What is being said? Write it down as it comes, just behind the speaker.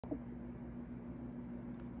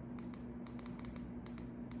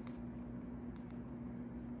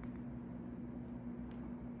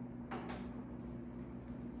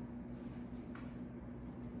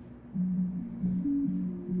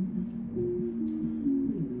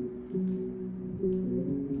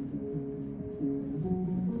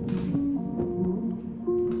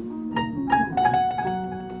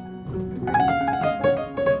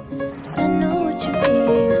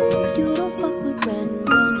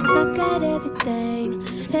got everything,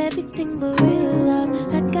 everything but real love.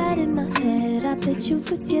 I got in my head, I bet you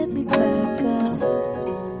could get me back up,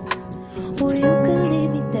 or you could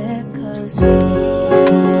leave me there, 'cause we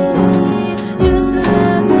just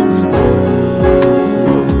love to dream.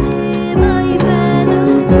 Are you better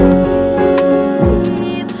sleep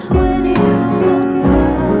when you wake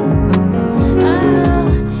up? Oh,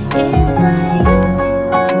 it's like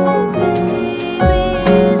you, baby,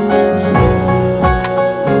 it's just me.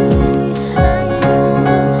 I don't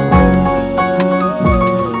believe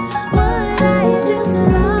what I just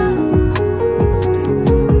lost.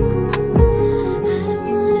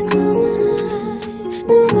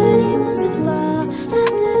 Nobody wants to fall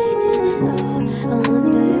after they did it all. I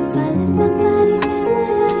wonder if I lift my body, then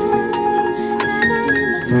would I right in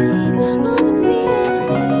my sleep? Oh, in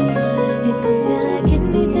reality, it could feel like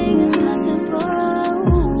anything is possible.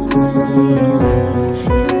 When I hear you speak,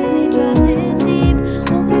 it really drives it deep.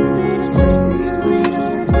 Woke up in a sweat in the middle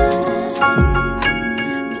of the night.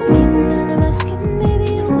 My skin under my skin, baby,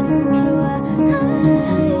 you wouldn't wonder why.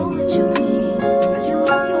 I know what you mean. You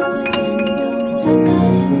don't fuck with windows. I got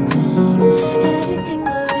everything, everything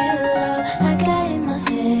but real love. I got in my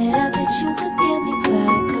head, I bet you could get me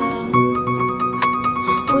back up,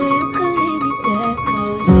 or you could leave me there,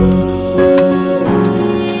 'cause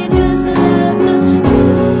we just love to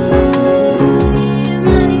dream.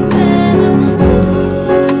 Money better sleep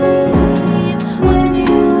when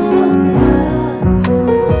you wake up.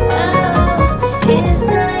 Oh, it's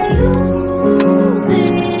not you,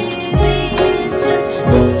 baby, it's just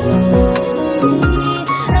me.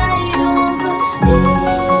 I don't believe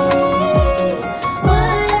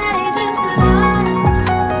what I just lost.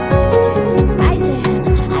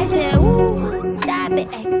 I said, ooh, stop it,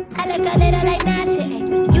 ayy. I look a little like that shit, ayy.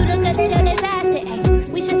 You look a little disaster, ayy.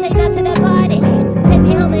 We should say no to the party, ayy. Take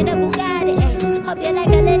me home in a Bugatti, ayy. Hope you like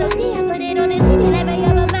a little tea, I put it on the TV like my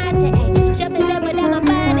alma mater, ayy. Jumping up without my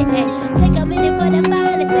bonnet, ayy. Take a minute for the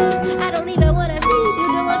finest things. I don't even wanna sleep, you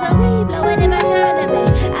just want some weed, blow it in my China,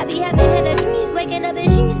 babe. I be having hella dreams, waking up in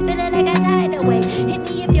sheets, feeling like I died away. Hit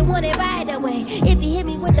me if you want it right away. If you hit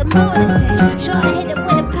me with the morning sex, sure I hit him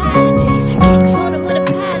with apologies. Kicks on him with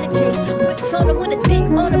apologies, bricks on him with a dick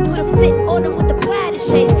on him.